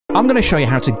I'm going to show you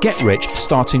how to get rich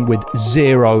starting with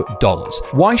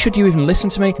 $0. Why should you even listen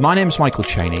to me? My name is Michael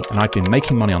Cheney, and I've been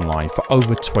making money online for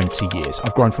over 20 years.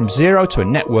 I've grown from zero to a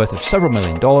net worth of several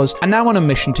 $1,000,000, and now on a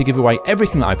mission to give away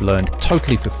everything that I've learned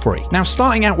totally for free. Now,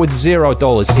 starting out with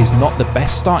 $0 is not the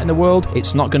best start in the world.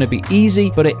 It's not going to be easy,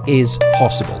 but it is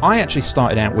possible. I actually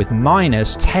started out with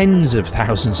minus tens of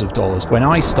thousands of dollars when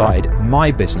I started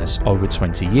my business over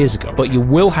 20 years ago. But you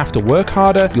will have to work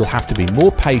harder, you'll have to be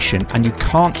more patient, and you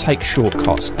can't take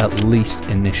shortcuts, at least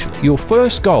initially. Your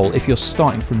first goal, if you're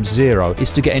starting from zero,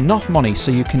 is to get enough money so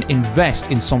you can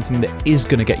invest in something that is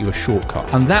going to get you a shortcut.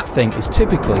 And that thing is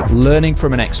typically learning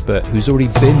from an expert who's already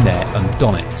been there and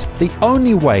done it. The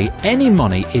only way any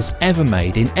money is ever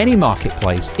made in any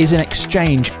marketplace is in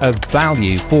exchange of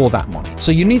value for that money.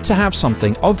 So you need to have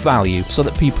something of value so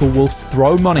that people will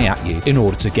throw money at you in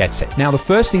order to get it. Now, the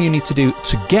first thing you need to do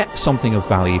to get something of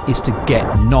value is to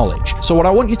get knowledge. So what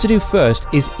I want you to do first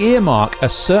is earmark a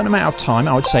certain amount of time,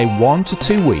 I would say 1 to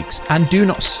 2 weeks, and do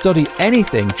not study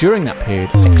anything during that period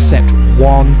except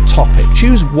one topic.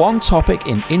 Choose one topic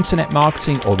in internet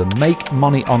marketing or the make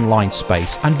money online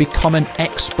space and become an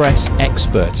express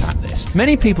expert at this.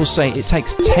 Many people say it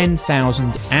takes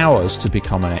 10,000 hours to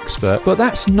become an expert, but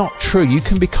that's not true. You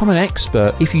can become an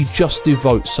expert if you just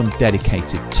devote some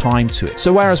dedicated time to it.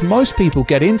 So whereas most people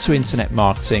get into internet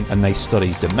marketing and they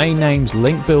study domain names,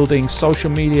 link building, social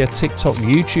media, TikTok,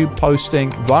 YouTube posting,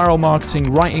 viral marketing,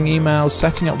 writing emails,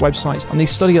 setting up websites, and they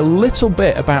study a little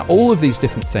bit about all of these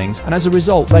different things, and as a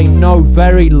result they know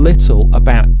very little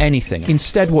about anything.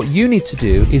 Instead, what you need to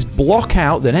do is block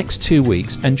out the next 2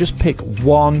 weeks and just pick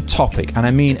one topic, and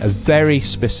I mean a very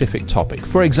specific topic.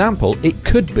 For example, it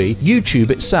could be YouTube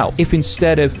itself. If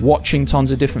instead of watching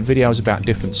tons of different videos about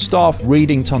different stuff,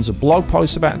 reading tons of blog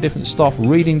posts about different stuff,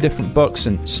 reading different books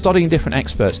and studying different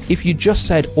experts, if you just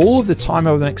said all of the time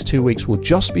over the next 2 weeks will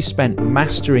just be spent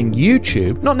mastering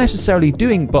YouTube, not necessarily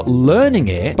doing but learning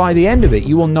it, by the end of it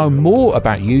you will know more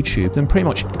about YouTube than pretty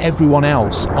much everyone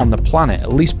else on the planet,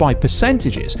 at least by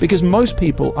percentages, because most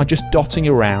people are just dotting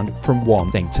around from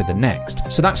one thing to the next.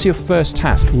 So that's your first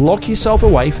task. Lock yourself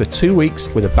away for 2 weeks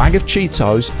with a bag of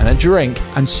Cheetos and a drink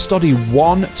and study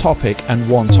one topic and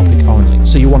one topic only.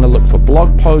 So you want to look for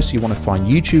blog posts, you want to find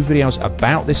YouTube videos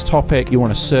about this topic, you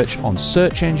want to search on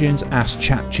search engines, ask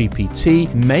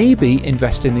ChatGPT, maybe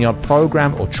invest in the odd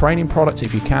program or training product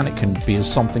if you can. It can be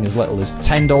as something as little as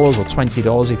 $10 or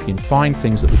 $20 if you can find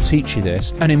things that will teach you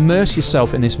this, and immerse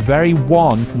yourself in this very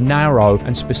one narrow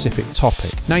and specific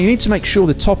topic. Now, you need to make sure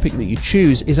the topic that you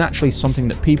choose is actually something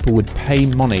that people would pay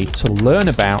money to learn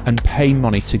about and pay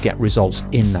money to get results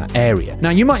in that area.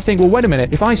 Now, you might think, well, wait a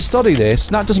minute, if I study this,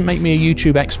 that doesn't make me a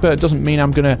YouTube expert, doesn't mean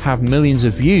I'm going to have millions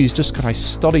of views just because I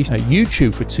study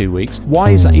YouTube for 2 weeks.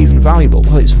 Why is that even valuable?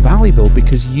 Well, it's valuable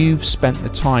because you've spent the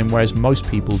time, whereas most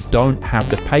people don't have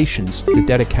the patience, the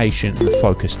dedication, and the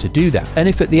focus to do that. And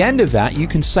if at the end of that, you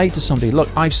can say to somebody, look,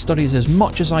 I've studied as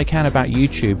much as I can about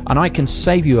YouTube, and I can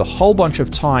save you a whole bunch of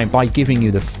time by giving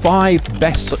you the 5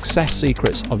 best success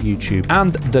secrets of YouTube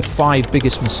and the 5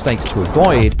 biggest mistakes to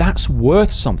avoid, that's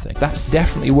worth something. That's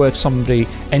definitely worth somebody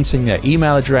entering their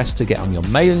email address to get on your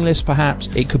mailing list, perhaps.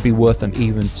 It could be worth them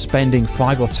even spending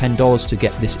 $5 or $10 to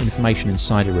get this information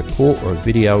inside a report or a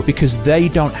video, because they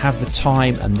don't have the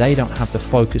time and they don't have the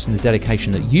focus and the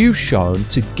dedication that you've shown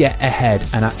to get ahead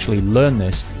and actually learn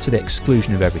this to the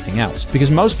exclusion of everything else.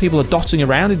 Because most people are dotting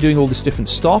around and doing all this different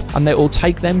stuff, and it will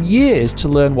take them years to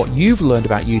learn what you've learned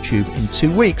about YouTube in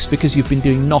 2 weeks because you've been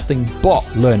doing nothing but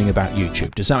learning about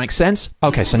YouTube. Does that make sense?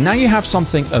 Okay, so now you have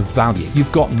something of value.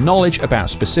 You've got knowledge about a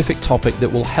specific topic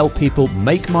that will help people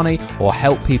make money or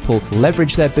help people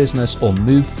leverage their business or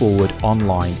move forward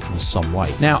online in some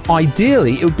way. Now,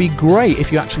 ideally, it would be great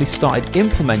if you actually started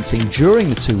implementing during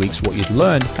the 2 weeks what you'd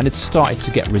learned and had started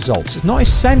to get results. It's not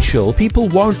essential. People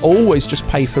won't always just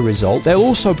pay for results. They'll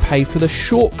also pay for the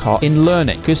shortcut in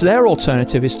learning, because their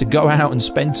alternative is to go out and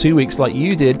spend 2 weeks like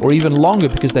you did, or even longer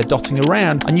because they're dotting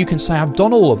around, and you can say, I've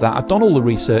done all of that, I've done all the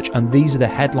research, and these are the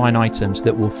headline items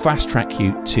that will fast track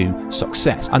you to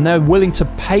success. And they're willing to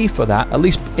pay for that, at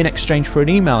least in exchange for an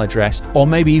email address, or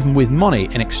maybe even with money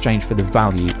in exchange for the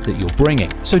value that you're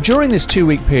bringing. So during this 2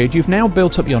 week period, you've now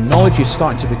built up your knowledge, you're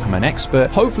starting to become an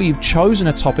expert. Hopefully you've chosen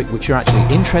a topic which you're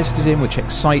actually interested in, which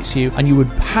excites you, and you would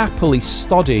happily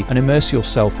study and immerse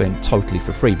yourself in totally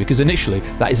for free, because initially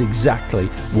that is exactly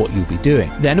what you'll be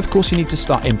doing. Then of course you need to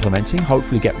start implementing,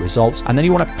 hopefully get results, and then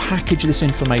you want to package this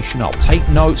information up. Take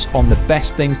notes on the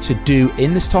best things to do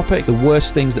in this topic, the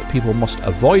worst things that people must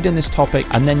avoid in this topic,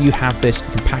 and then you have this, you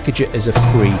can package it as a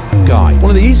free guide.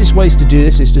 One of the easiest ways to do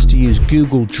this is just to use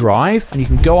Google Drive, and you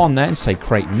can go on there and say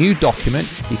create new document.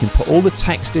 You can put all the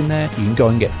text in there. You can go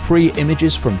and get free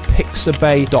images from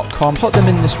pixabay.com, put them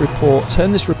in this report,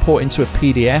 turn this report into a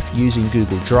PDF using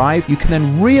Google Drive. You can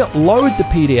then re-upload the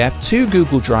PDF to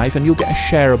Google Drive and you'll get a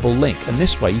shareable link. And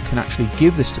this way you can actually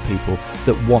give this to people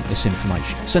that want this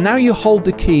information. So now you hold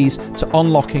the keys to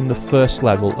unlocking the first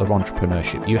level of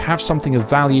entrepreneurship. You have something of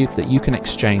value that you can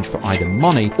exchange for either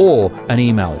money or an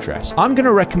email address. I'm going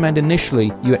to recommend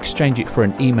initially you exchange it for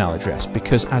an email address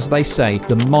because, as they say,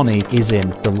 the money is in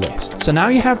the list. So now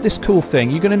you have this cool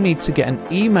thing. You're going to need to get an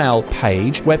email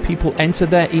page where people enter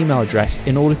their email address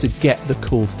in order to get the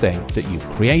cool thing that you've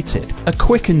created. A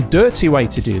quick and dirty way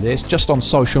to do this, just on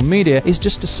social media, is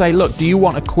just to say, look, do you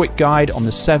want a quick guide on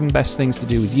the 7 best things to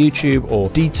do with YouTube, or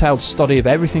detailed study of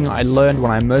everything that I learned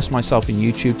when I immersed myself in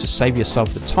YouTube to save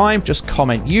yourself the time? Just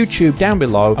comment YouTube down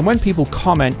below, and when people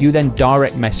comment, you then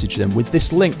direct message them with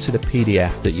this link to the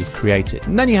PDF that you've created.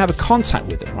 And then you have a contact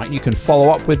with them, right? You can follow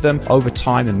up with them over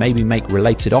time and maybe make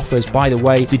related offers. By the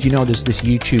way, did you know there's this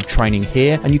YouTube training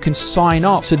here? And you can sign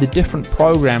up to the different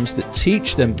programs that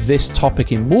teach them this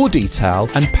topic in more detail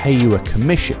and pay you a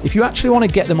commission. If you actually want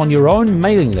to get them on your own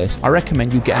mailing list, I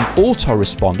recommend you get an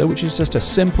autoresponder, which is just a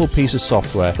simple piece of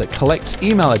software that collects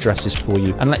email addresses for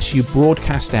you and lets you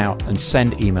broadcast out and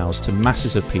send emails to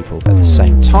masses of people at the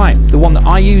same time. The one that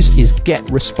I use is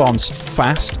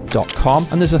getresponsefast.com,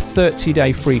 and there's a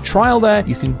 30-day free trial there.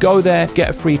 You can go there, get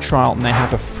a free trial, and they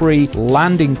have a free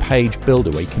landing page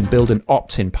builder where you can build an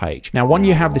opt-in page. Now, when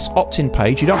you have this opt-in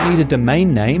page, you don't need a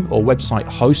domain name or website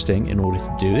hosting in order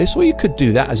to do this, or you could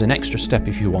do that as an extra step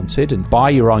if you wanted and buy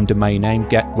your own domain name,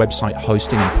 get website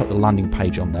hosting, and put the landing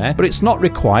page on there. But it's not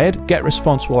required.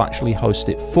 GetResponse will actually host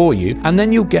it for you, and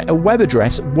then you'll get a web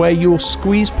address where your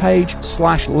squeeze page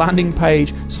 / landing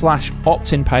page /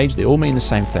 opt-in page, they all mean the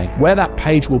same thing, where that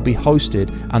page will be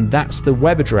hosted, and that's the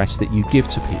web address that you give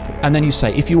to people. And then you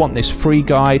say, if you want this free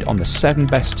guide on the 7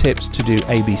 best tips to do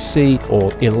ABC,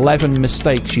 or 11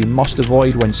 mistakes you must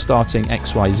avoid when starting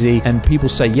XYZ, and people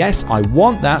say, yes, I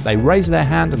want that, they raise their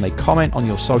hand and they comment on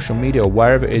your social media or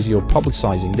wherever it is you're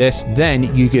publicizing this,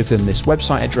 then you give them this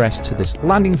website address to this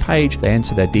landing page, they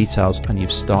enter their details, and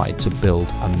you've started to build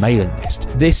a mailing list.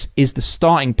 This is the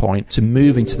starting point to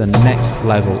moving to the next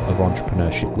level of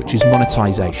entrepreneurship, which is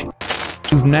monetization.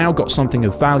 You've now got something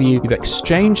of value, you've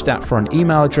exchanged that for an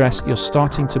email address, you're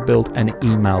starting to build an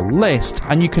email list,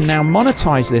 and you can now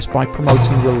monetize this by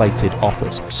promoting related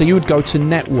offers. So you would go to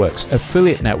networks,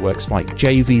 affiliate networks like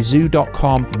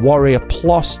jvzoo.com,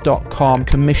 warriorplus.com,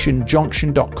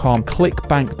 commissionjunction.com,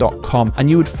 clickbank.com, and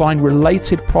you would find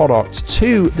related products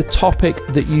to the topic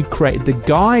that you created the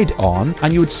guide on,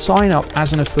 and you would sign up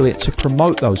as an affiliate to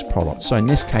promote those products. So in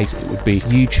this case, it would be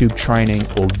YouTube training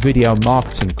or video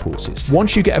marketing courses.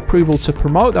 Once you get approval to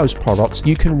promote those products,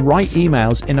 you can write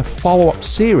emails in a follow-up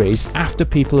series after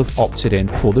people have opted in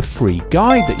for the free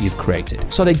guide that you've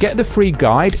created. So they get the free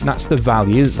guide, and that's the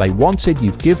value that they wanted.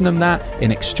 You've given them that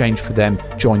in exchange for them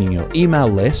joining your email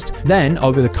list. Then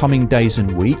over the coming days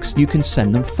and weeks, you can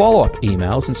send them follow-up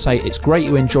emails and say, it's great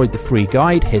you enjoyed the free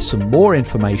guide, here's some more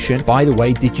information. By the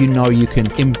way, did you know you can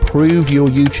improve your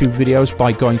YouTube videos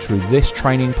by going through this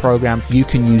training program? You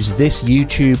can use this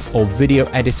YouTube or video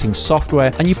editing software,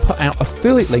 and you put out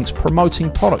affiliate links promoting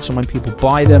products, and when people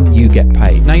buy them, you get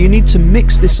paid. Now you need to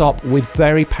mix this up with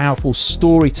very powerful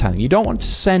storytelling. You don't want to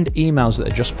send emails that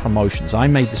are just promotions. I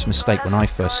made this mistake when I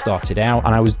first started out,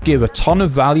 and I would give a ton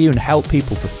of value and help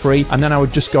people for free, and then I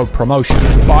would just go promotion.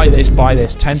 Buy this,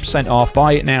 10% off,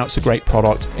 buy it now, it's a great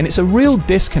product. And it's a real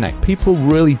disconnect. People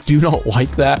really do not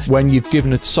like that when you've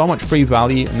given it so much free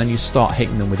value and then you start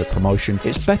hitting them with a promotion.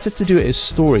 It's better to do it as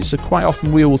stories. So quite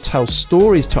often we will tell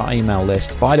stories to our email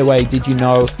list. By the way, did you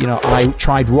know, I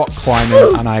tried rock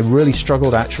climbing and I really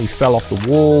struggled, I actually fell off the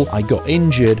wall, I got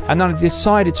injured, and then I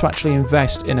decided to actually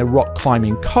invest in a rock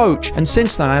climbing coach, and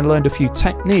since then I learned a few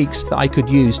techniques that I could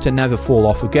use to never fall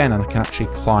off again, and I can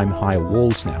actually climb higher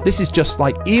walls now. This is just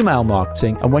like email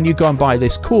marketing, and when you go and buy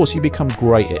this course, you become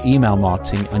great at email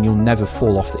marketing and you'll never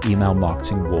fall off the email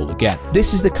marketing wall again.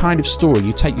 This is the kind of story.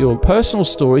 You take your personal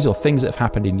stories or things that have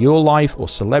happened in your life, or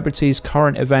celebrities,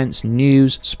 current events,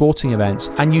 news, sporting events,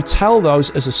 and you tell those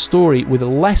as a story with a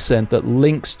lesson that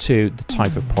links to the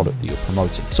type of product that you're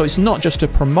promoting. So it's not just a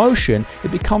promotion,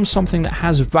 it becomes something that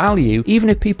has value. Even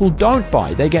if people don't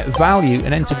buy, they get value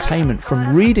and entertainment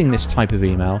from reading this type of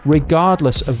email,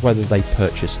 regardless of whether they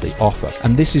purchase the offer.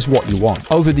 And this is what you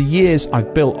want. Over the years,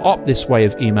 I've built up this way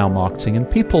of email marketing and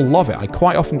people love it. I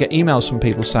quite often get emails from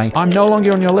people saying, I'm no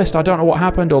longer on your list, I don't know what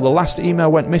happened, or the last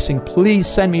email went missing, please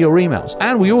send me your emails.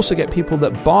 And we also get people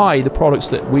that buy the products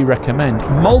that we recommend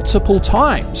multiple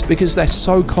times because they're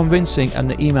so convincing and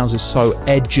the emails are so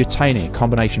edutaining, a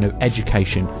combination of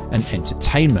education and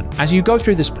entertainment. As you go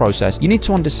through this process, you need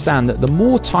to understand that the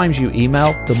more times you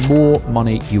email, the more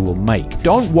money you will make.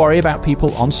 Don't worry about people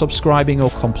unsubscribing or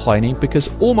complaining because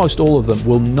almost all of them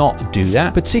will not do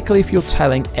that, particularly if you're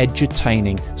telling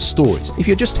edutaining stories. If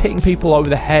you're just hitting people over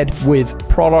the head with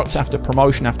product after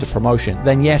promotion,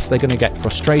 then yes, they're going to get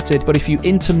frustrated. But if you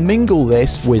intermingle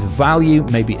this with value,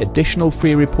 maybe additional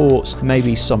free reports,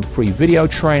 maybe some free video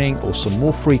training or some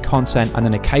more free content, and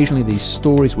then occasionally these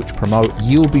stories which promote,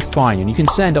 you'll be fine. And you can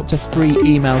send up to 3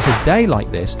 emails a day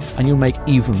like this and you'll make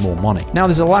even more money. Now,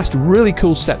 there's a last really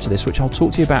cool step to this, which I'll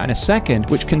talk to you about in a second,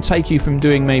 which can take you from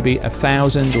doing maybe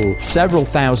 $1,000 or several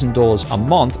 $1,000s a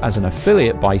month as an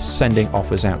affiliate by sending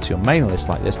offers out to your mailing list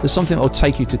like this. There's something that will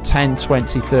take you to $10,000,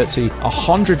 $20,000, $30,000,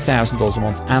 $100,000 a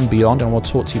month and beyond, and we'll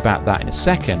talk to you about that in a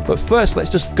second. But first, let's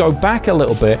just go back a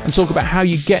little bit and talk about how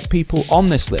you get people on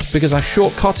this list, because I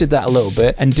shortcutted that a little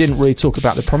bit and didn't really talk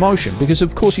about the promotion, because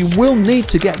of course you will need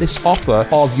to get this offer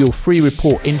of your free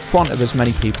report in front of as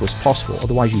many people as possible,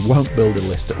 otherwise you won't build a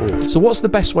list at all. So what's the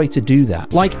best way to do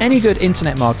that? Like any good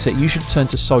internet marketer, you should turn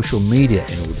to social media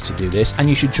in order to do this, and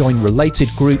you should join related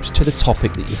groups to the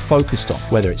topic that you're focused on,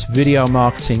 whether it's video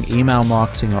marketing, email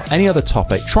marketing, or any other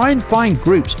topic. Try and find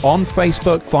groups on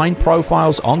Facebook, find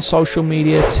profiles on social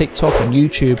media, TikTok and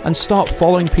YouTube, and start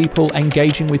following people,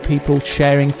 engaging with people,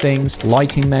 sharing things,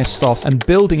 liking their stuff, and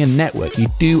building a network. You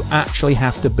do actually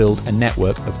have to build a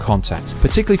network of contacts,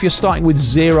 particularly if you're starting with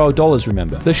 $0,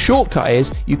 remember. The shortcut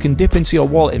is you can dip into your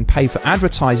wallet and pay for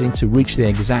advertising to reach the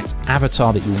exact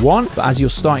avatar that you want, but as you're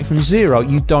starting from 0,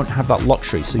 you don't have that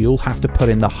luxury, so you'll have to put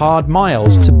in the hard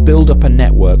miles to build up a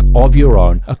network of your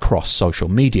own across social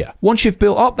media. Once you've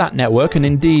built up that network, and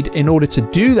indeed in order to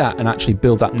do that and actually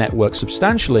build that network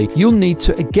substantially, you'll need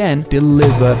to again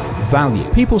deliver value.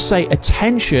 People say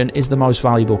attention is the most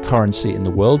valuable currency in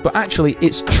the world, but actually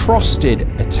it's trusted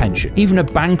attention. Even a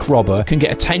bank robber can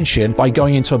get attention by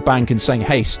going into a bank and saying,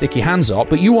 hey, stick your hands up,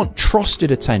 but you want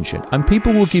trusted attention, and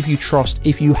people will give you trust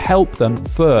if you help them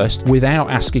first without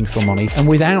asking for money and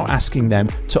without asking them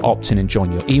to opt in and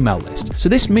join your email list. So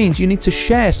this means you need to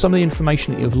share some of the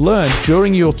information that you've learned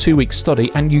during your 2-week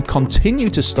study, and you continue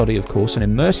to study, of course, and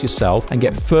immerse yourself and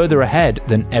get further ahead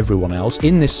than everyone else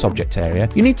in this subject area.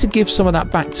 You need to give some of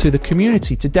that back to the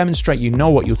community to demonstrate you know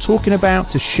what you're talking about,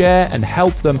 to share and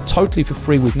help them totally for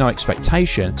free with no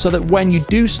expectation, so that when you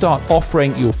do start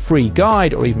offering your free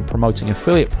guide or even promoting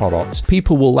affiliate products,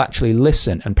 people will actually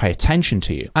listen and pay attention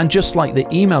to you. And just like the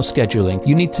email scheduling,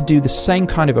 you need to do the same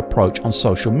kind of approach on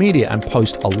social media and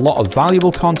post a lot of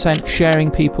valuable content,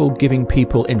 sharing people, giving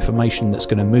people information that's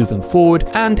going to move them forward,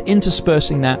 and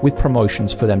interspersing that with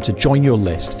promotions for them to join your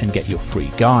list and get your free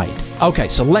guide. Okay,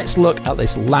 so let's look at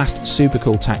this last super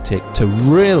cool tactic to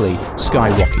really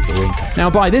skyrocket your income. Now,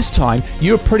 by this time,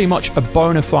 you're pretty much a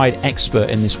bona fide expert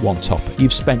in this one topic.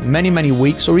 You've spent many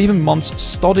weeks or even months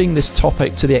studying this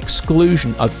topic to the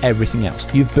exclusion of everything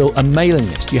else. You've built a mailing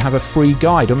list, you have a free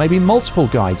guide or maybe multiple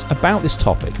guides about this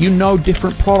topic. You know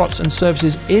different products and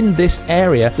services in this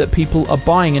area that people are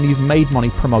buying, and you've made money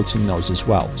promoting those as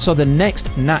well. So the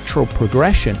next natural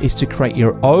progression is to create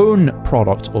your own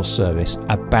product or service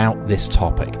about this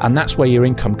topic, and that's where your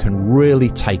income can really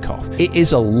take off. It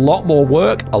is a lot more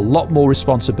work, a lot more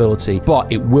responsibility,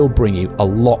 but it will bring you a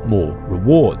lot more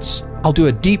rewards. I'll do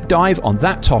a deep dive on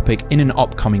that topic in an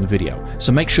upcoming video,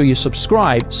 so make sure you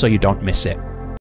subscribe so you don't miss it.